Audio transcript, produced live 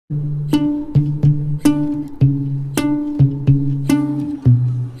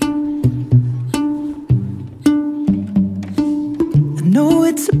know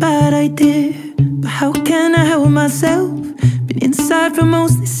it's a bad idea, but how can I help myself? Been inside for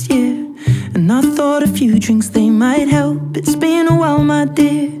most this year, and I thought a few drinks, they might help. It's been a while, my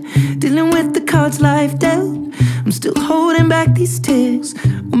dear, dealing with the cards life dealt. I'm still holding back these tears,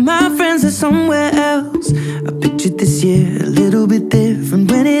 well, my friends are somewhere else. I pictured this year a little bit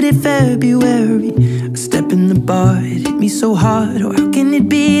different when it hit February. A step in the bar, it hit me so hard, oh how can it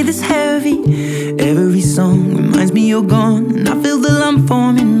be this heavy? Every song reminds me you're gone, and I feel the lump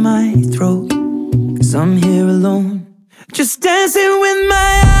form in my throat, 'cause I'm here alone, just dancing with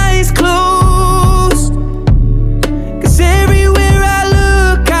my eyes closed. 'Cause everywhere I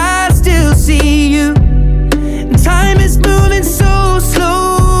look, I still see you, and time is moving so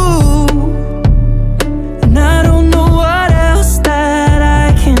slow, and I don't know what else that I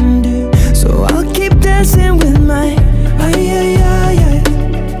can do, so I'll keep dancing with my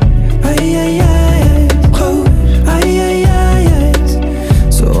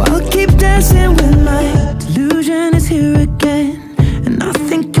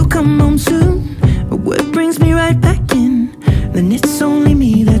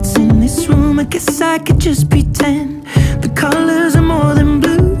I could just pretend the colors are more than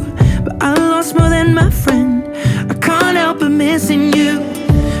blue, but I lost more than my friend. I can't help but missing you.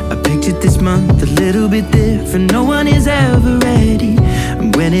 I pictured this month a little bit different, no one is ever ready,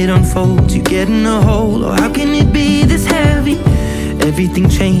 and when it unfolds you get in a hole, oh how can it be this heavy? Everything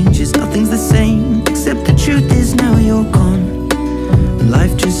changes, nothing's the same, except the truth is now you're gone, and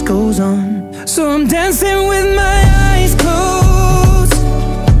life just goes on. So I'm dancing with my eyes closed,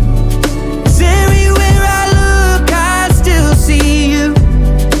 'cause everywhere I look I still see you,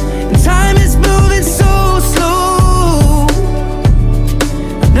 and time is moving so slow,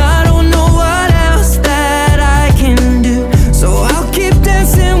 and I don't know what else that I can do, so I'll keep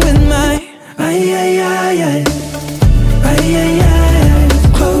dancing with my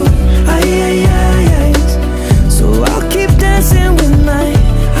close, so I'll keep dancing with my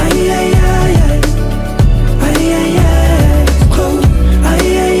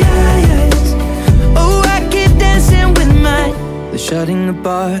shutting the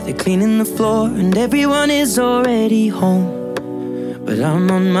bar, they're cleaning the floor, and everyone is already home, but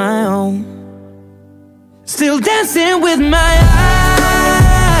I'm on my own, still dancing with my eyes.